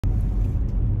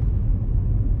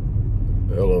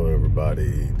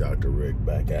everybody? Dr. Rick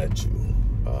back at you.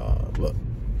 Look,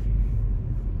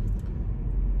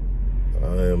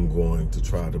 I am going to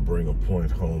try to bring a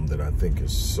point home that I think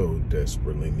is so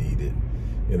desperately needed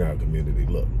in our community.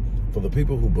 Look, for the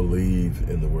people who believe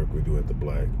in the work we do at the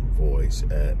Black Voice,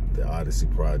 at the Odyssey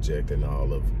Project and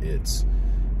all of its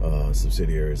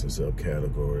subsidiaries and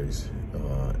subcategories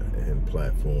and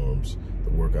platforms,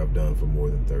 the work I've done for more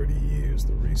than 30 years,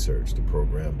 the research, the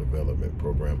program development,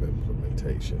 program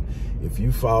implementation. If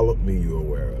you followed me, you're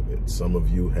aware of it. Some of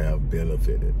you have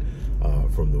benefited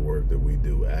from the work that we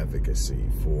do, advocacy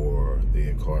for the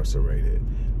incarcerated,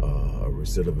 a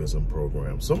recidivism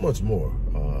program, so much more.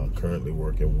 Currently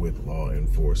working with law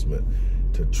enforcement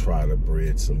to try to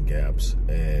bridge some gaps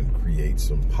and create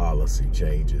some policy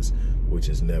changes, which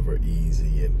is never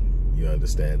easy, and you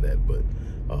understand that, but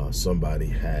somebody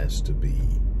has to be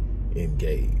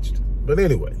engaged. But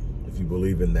anyway, if you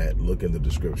believe in that, look in the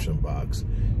description box,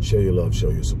 show your love, show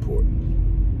your support.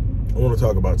 I want to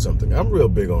talk about something. I'm real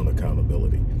big on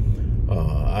accountability.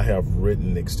 I have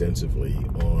written extensively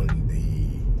on the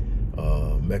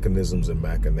mechanisms and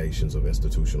machinations of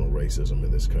institutional racism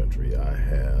in this country. I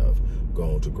have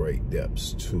gone to great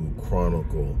depths to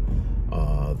chronicle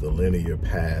the linear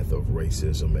path of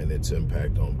racism and its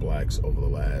impact on blacks over the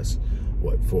last,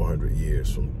 400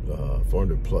 years, from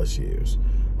 400 plus years,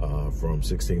 from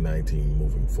 1619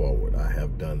 moving forward. I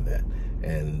have done that.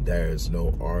 And there's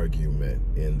no argument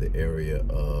in the area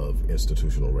of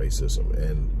institutional racism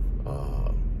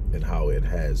and how it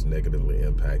has negatively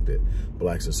impacted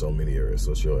blacks in so many areas,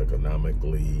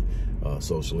 socioeconomically,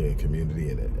 socially, and community,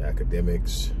 and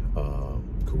academics,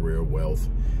 career, wealth,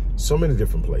 so many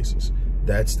different places.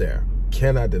 That's there.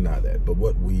 Cannot deny that. But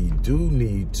what we do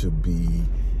need to be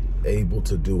able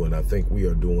to do, and I think we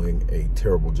are doing a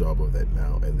terrible job of that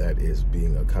now, and that is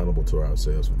being accountable to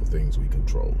ourselves for the things we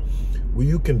control. Well,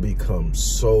 you can become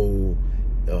so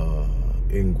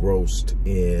engrossed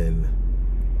in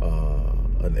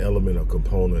an element or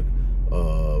component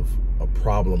of a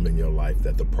problem in your life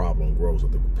that the problem grows, or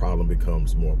the problem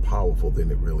becomes more powerful than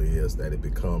it really is, that it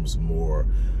becomes more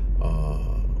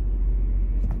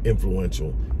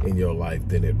influential in your life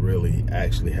than it really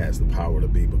actually has the power to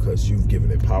be, because you've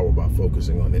given it power by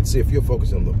focusing on it. See, if you're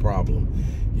focusing on the problem,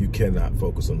 you cannot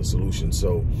focus on the solution.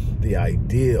 So the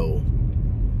ideal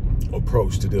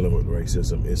approach to dealing with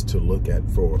racism is to look at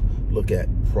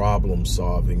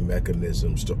problem-solving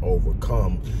mechanisms to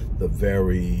overcome the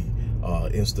very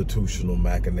institutional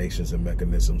machinations and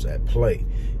mechanisms at play.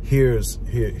 Here's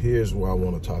what I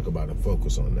want to talk about and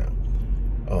focus on now.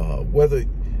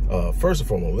 First and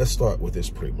foremost, let's start with this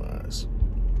premise.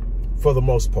 For the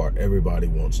most part, everybody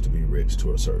wants to be rich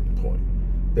to a certain point.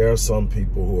 There are some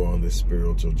people who are on this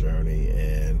spiritual journey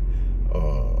and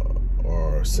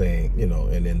are saying,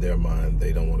 and in their mind,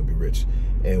 they don't want to be rich.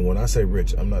 And when I say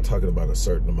rich, I'm not talking about a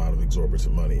certain amount of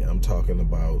exorbitant money. I'm talking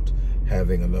about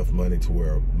having enough money to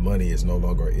where money is no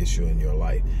longer an issue in your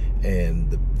life,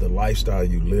 and the lifestyle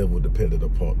you live will determine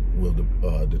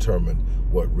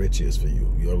what rich is for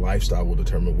you. Your lifestyle will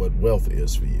determine what wealth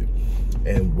is for you,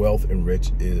 and wealth and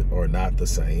rich are not the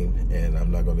same. And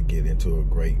I'm not going to get into a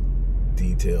great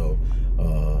detail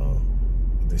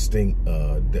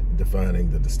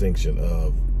defining the distinction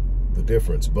of the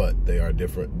difference, but they are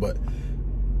different. But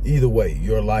either way,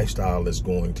 your lifestyle is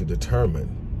going to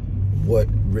determine what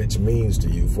rich means to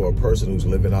you. For a person who's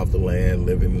living off the land,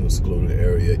 living in a secluded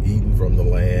area, eating from the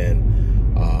land,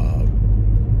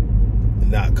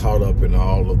 not caught up in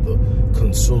all of the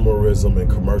consumerism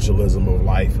and commercialism of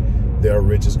life, their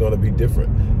rich is going to be different.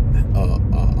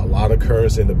 A lot of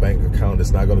currency in the bank account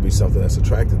is not going to be something that's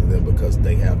attractive to them because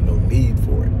they have no need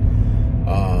for it.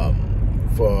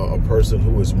 For a person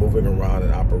who is moving around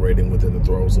and operating within the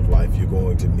throes of life, you're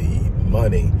going to need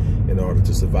money in order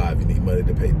to survive. You need money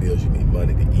to pay bills. You need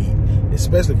money to eat,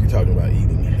 especially if you're talking about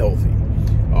eating healthy.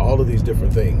 All of these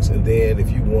different things. And then if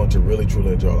you want to really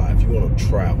truly enjoy life, you want to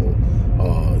travel,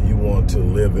 you want to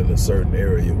live in a certain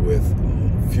area with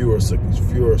fewer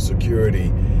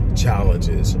security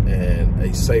challenges and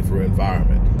a safer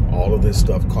environment. All of this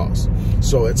stuff costs.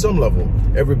 So at some level,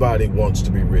 everybody wants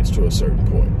to be rich to a certain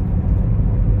point.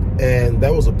 And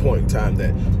that was a point in time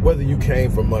that whether you came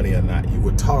from money or not, you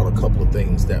were taught a couple of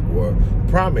things that were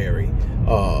primary.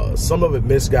 Some of it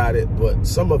misguided, but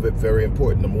some of it very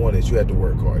important. Number one is you had to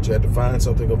work hard. You had to find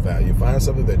something of value, find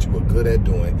something that you were good at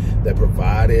doing that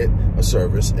provided a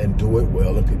service, and do it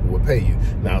well, and people would pay you.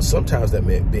 Now, sometimes that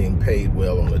meant being paid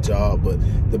well on a job, but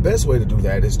the best way to do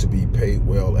that is to be paid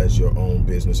well as your own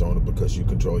business owner, because you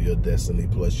control your destiny,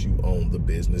 plus you own the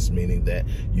business, meaning that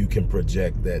you can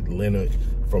project that lineage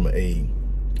from a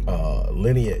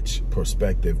lineage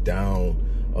perspective down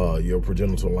your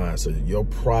progenital line, so your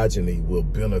progeny will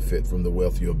benefit from the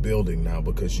wealth you're building now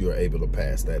because you're able to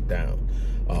pass that down.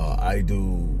 I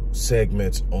do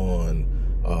segments on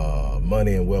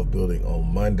money and wealth building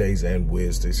on Mondays and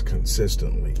Wednesdays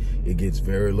consistently. It gets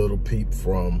very little peep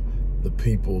from the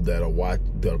people that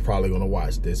are probably going to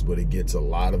watch this, but it gets a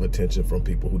lot of attention from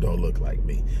people who don't look like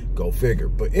me. Go figure.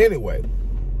 But anyway,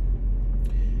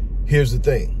 here's the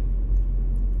thing.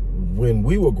 When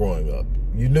we were growing up,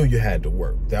 you knew you had to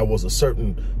work. There was a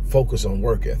certain focus on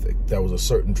work ethic. There was a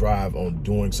certain drive on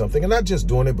doing something, and not just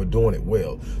doing it, but doing it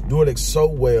well. Doing it so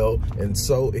well and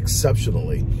so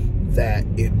exceptionally that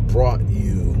it brought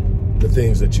you the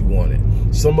things that you wanted.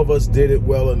 Some of us did it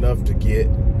well enough to get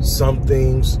some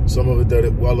things. Some of us did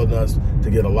it well enough to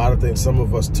get a lot of things. Some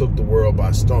of us took the world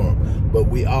by storm, but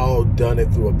we all done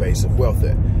it through a base of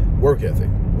work ethic.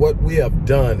 What we have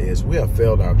done is we have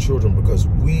failed our children because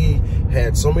we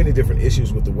had so many different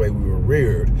issues with the way we were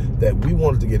reared that we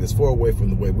wanted to get as far away from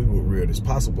the way we were reared as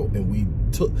possible. And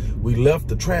we left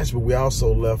the trash, but we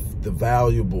also left the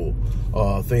valuable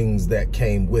things that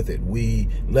came with it. We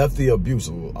left the abuse.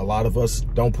 A lot of us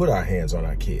don't put our hands on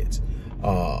our kids.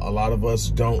 A lot of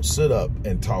us don't sit up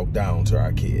and talk down to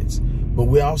our kids. But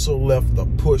we also left the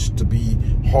push to be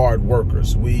hard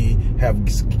workers. We have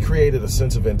created a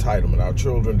sense of entitlement. Our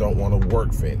children don't want to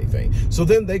work for anything. So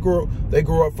then they grow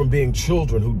up from being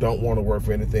children who don't want to work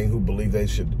for anything, who believe they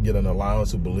should get an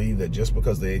allowance, who believe that just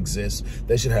because they exist,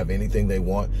 they should have anything they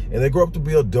want. And they grow up to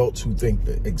be adults who think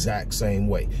the exact same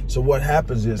way. So what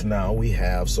happens is now we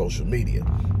have social media.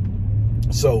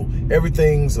 So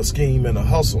everything's a scheme and a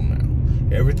hustle now.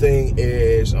 Everything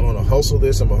is, I'm going to hustle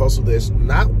this, I'm going to hustle this,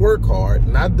 not work hard,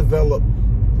 not develop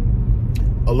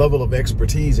a level of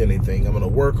expertise in anything. I'm going to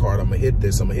work hard, I'm going to hit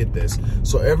this, I'm going to hit this.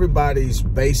 So everybody's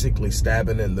basically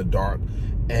stabbing in the dark.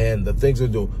 And the things they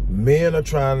do, men are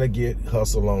trying to get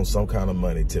hustle on some kind of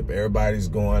money tip. Everybody's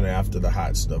going after the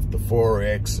hot stuff. The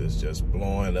Forex is just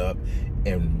blowing up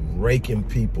and raking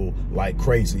people like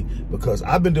crazy because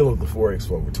I've been dealing with the Forex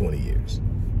for over 20 years.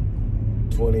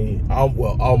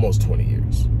 Almost 20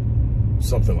 years,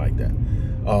 something like that.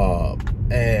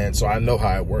 And so I know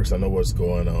how it works. I know what's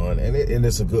going on. And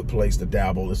it's a good place to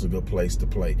dabble. It's a good place to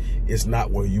play. It's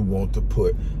not where you want to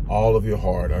put all of your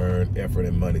hard-earned effort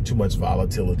and money. Too much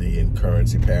volatility in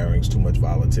currency pairings, too much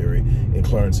volatility in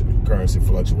currency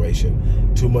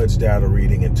fluctuation, too much data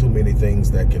reading, and too many things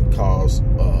that can cause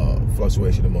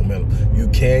fluctuation in momentum. You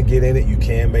can get in it. You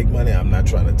can make money. I'm not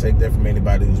trying to take that from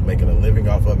anybody who's making a living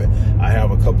off of it. I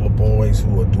have a couple of boys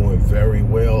who are doing very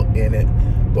well in it.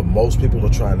 But most people are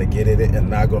trying to get in it and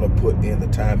not going to put in the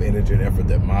time, energy, and effort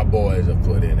that my boys have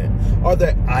put in it, or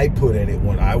that I put in it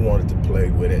when I wanted to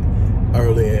play with it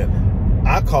early in.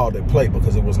 I called it play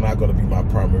because it was not going to be my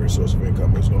primary source of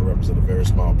income. It was going to represent a very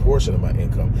small portion of my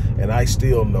income. And I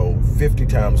still know 50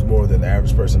 times more than the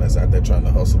average person that's out there trying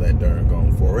to hustle that darn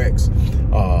gone Forex.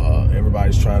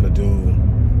 Everybody's trying to do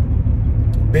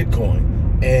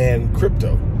Bitcoin and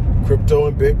crypto. Crypto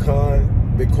and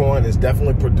Bitcoin has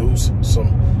definitely produced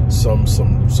some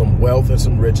wealth and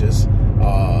some riches.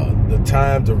 The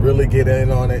time to really get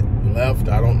in on it left.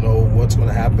 I don't know what's going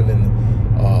to happen in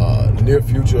the near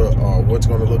future or what's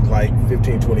going to look like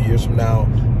 15, 20 years from now.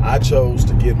 I chose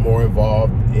to get more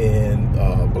involved in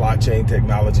blockchain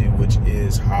technology, which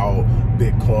is how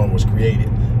Bitcoin was created.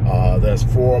 There's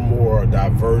far more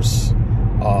diverse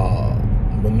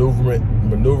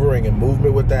maneuvering and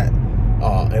movement with that.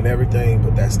 And everything,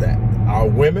 but that's that. Our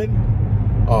women,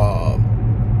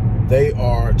 they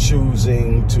are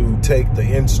choosing to take the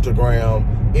Instagram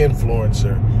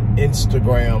influencer,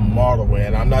 Instagram model way.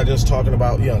 And I'm not just talking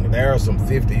about young. There are some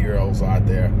 50-year-olds out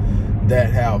there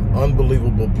that have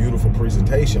unbelievable, beautiful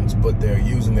presentations, but they're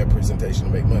using their presentation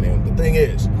to make money. And the thing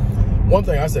is, one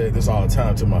thing I say this all the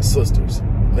time to my sisters,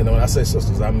 and when I say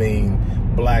sisters, I mean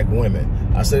black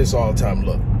women. I say this all the time,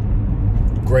 look,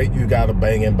 great, you got a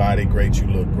banging body, great, you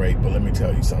look great, but let me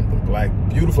tell you something,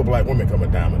 beautiful black women come a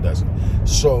dime a dozen.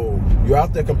 So you're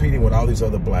out there competing with all these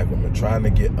other black women, trying to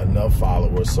get enough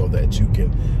followers so that you can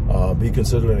be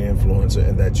considered an influencer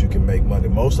and that you can make money.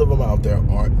 Most of them out there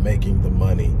aren't making the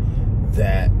money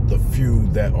that the few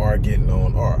that are getting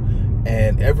on are.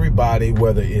 And everybody,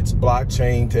 whether it's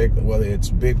blockchain tech, whether it's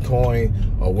Bitcoin,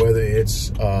 or whether it's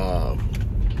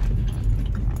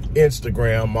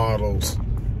Instagram models,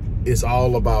 it's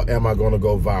all about, am I going to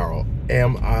go viral?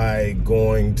 Am I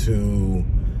going to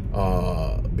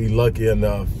be lucky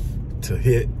enough to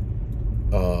hit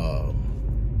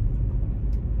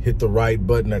the right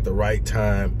button at the right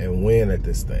time and win at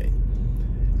this thing?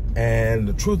 And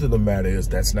the truth of the matter is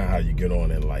that's not how you get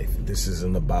on in life. This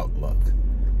isn't about luck.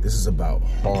 This is about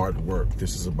hard work.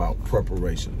 This is about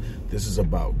preparation. This is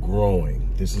about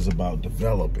growing. This is about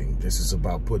developing. This is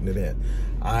about putting it in.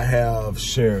 I have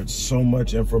shared so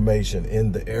much information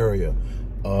in the area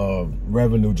of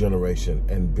revenue generation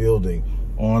and building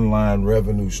online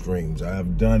revenue streams. I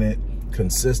have done it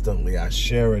consistently. I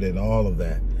share it and all of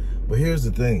that. But here's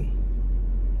the thing.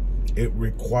 It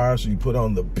requires you put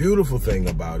on. The beautiful thing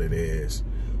about it is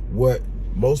what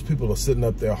most people are sitting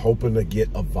up there hoping to get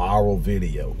a viral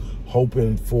video,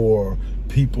 hoping for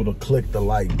people to click the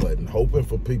like button, hoping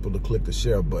for people to click the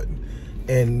share button.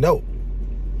 And no,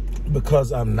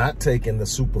 because I'm not taking the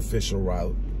superficial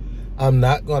route, I'm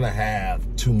not going to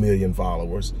have 2 million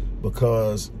followers,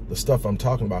 because the stuff I'm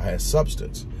talking about has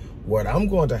substance. What I'm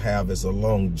going to have is a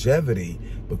longevity,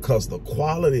 because the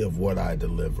quality of what I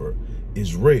deliver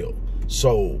is real.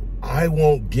 So I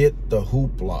won't get the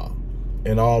hoopla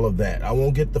and all of that. I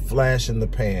won't get the flash in the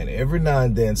pan. Every now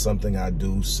and then something I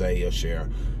do say or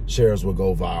shares will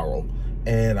go viral,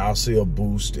 and I'll see a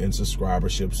boost in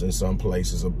subscriberships in some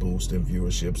places, a boost in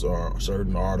viewerships, or a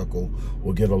certain article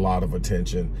will get a lot of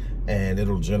attention and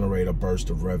it'll generate a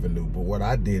burst of revenue. But what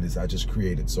I did is I just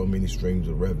created so many streams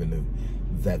of revenue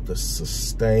that the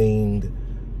sustained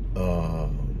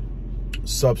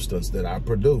substance that I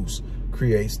produce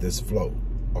creates this flow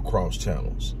across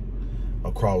channels,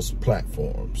 across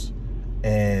platforms.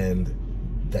 And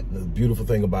the beautiful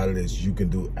thing about it is you can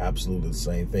do absolutely the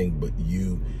same thing, but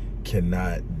you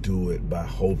cannot do it by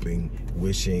hoping,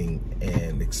 wishing,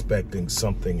 and expecting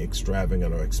something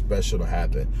extravagant or special to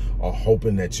happen, or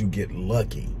hoping that you get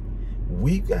lucky.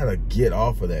 We've got to get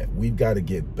off of that. We've got to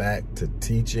get back to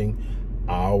teaching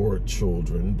our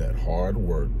children that hard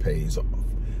work pays off.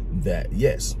 That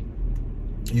yes,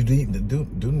 you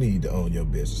do need to own your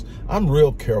business. I'm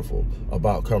real careful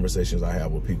about conversations I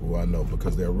have with people who I know,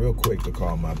 because they're real quick to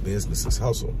call my businesses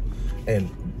hustle.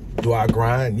 And do I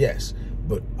grind? Yes.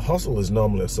 But hustle is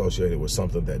normally associated with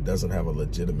something that doesn't have a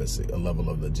level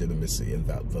of legitimacy and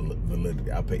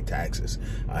validity. I pay taxes.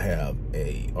 I have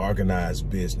a organized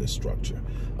business structure.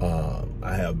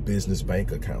 I have business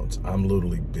bank accounts. I'm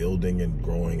literally building and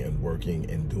growing and working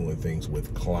and doing things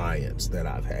with clients that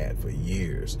I've had for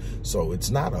years. So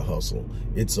it's not a hustle,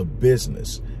 it's a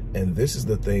business. And this is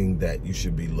the thing that you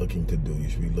should be looking to do. You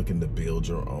should be looking to build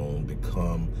your own,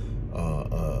 become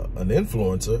an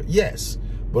influencer, yes,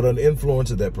 but an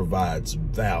influencer that provides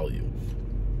value.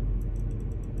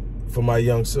 For my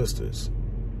young sisters,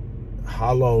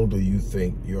 how long do you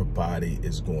think your body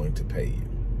is going to pay you?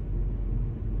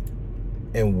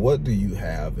 And what do you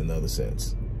have in other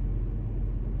sense?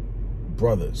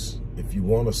 Brothers, if you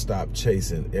want to stop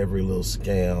chasing every little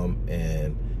scam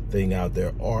and thing out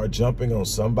there, or jumping on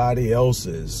somebody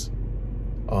else's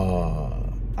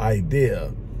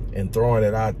idea and throwing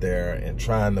it out there and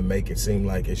trying to make it seem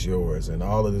like it's yours and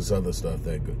all of this other stuff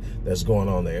that's going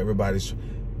on there. Everybody's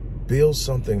build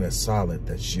something that's solid,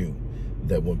 that's you.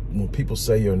 That when people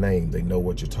say your name, they know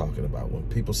what you're talking about. When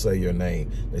people say your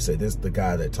name, they say, this is the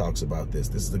guy that talks about this.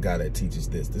 This is the guy that teaches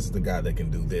this. This is the guy that can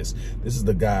do this. This is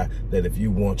the guy that if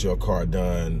you want your car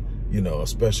done, you know, a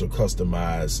special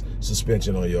customized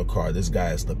suspension on your car, this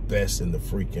guy is the best in the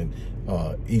freaking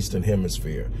Eastern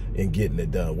Hemisphere in getting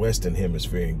it done, Western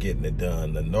Hemisphere in getting it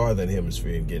done, the Northern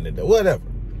Hemisphere in getting it done, whatever.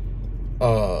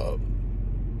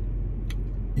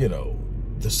 You know,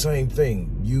 the same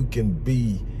thing. You can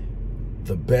be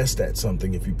the best at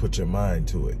something if you put your mind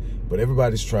to it. But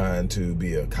everybody's trying to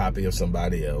be a copy of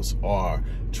somebody else, or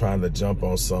trying to jump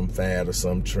on some fad or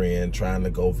some trend, trying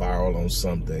to go viral on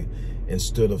something,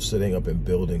 instead of sitting up and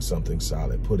building something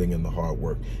solid, putting in the hard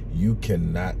work. You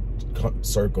cannot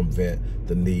circumvent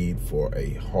the need for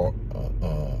a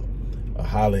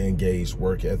highly engaged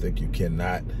work ethic. You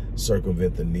cannot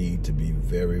circumvent the need to be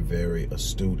very, very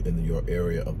astute in your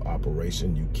area of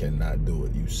operation. You cannot do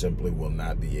it. You simply will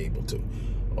not be able to.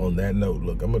 On that note,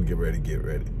 look, I'm going to get ready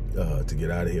to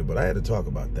get out of here, but I had to talk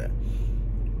about that.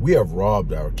 We have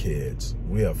robbed our kids.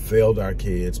 We have failed our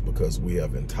kids because we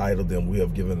have entitled them. We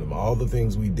have given them all the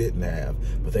things we didn't have,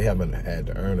 but they haven't had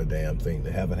to earn a damn thing.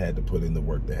 They haven't had to put in the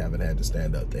work. They haven't had to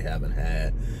stand up. They haven't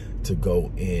had to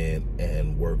go in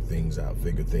and work things out,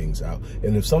 figure things out.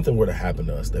 And if something were to happen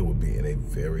to us, they would be in a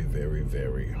very, very,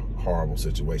 very horrible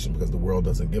situation, because the world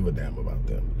doesn't give a damn about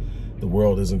them. The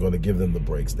world isn't going to give them the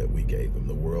breaks that we gave them.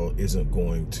 The world isn't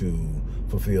going to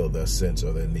fulfill their sense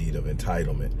or their need of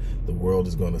entitlement. The world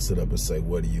is going to sit up and say,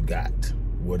 what do you got?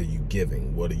 What are you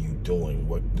giving? What are you doing?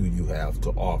 What do you have to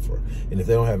offer? And if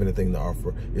they don't have anything to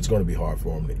offer, it's going to be hard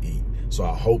for them to eat. So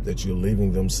I hope that you're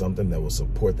leaving them something that will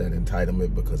support that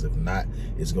entitlement, because if not,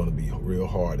 it's going to be real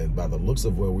hard. And by the looks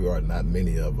of where we are, not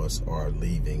many of us are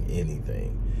leaving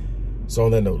anything. So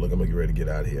on that note, look, I'm going to get ready to get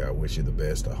out of here. I wish you the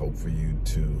best. I hope for you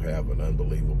to have an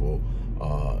unbelievable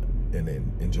and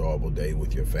an enjoyable day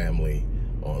with your family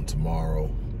on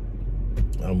tomorrow.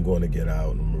 I'm going to get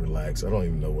out and relax. I don't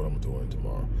even know what I'm doing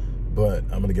tomorrow, but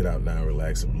I'm going to get out now and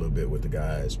relax a little bit with the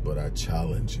guys. But I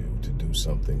challenge you to do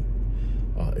something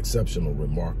exceptional,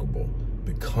 remarkable.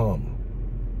 Become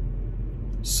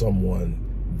someone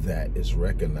that is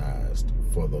recognized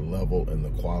for the level and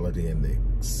the quality and the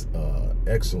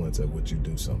excellence at which you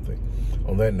do something.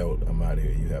 On that note, I'm out of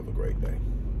here. You have a great day.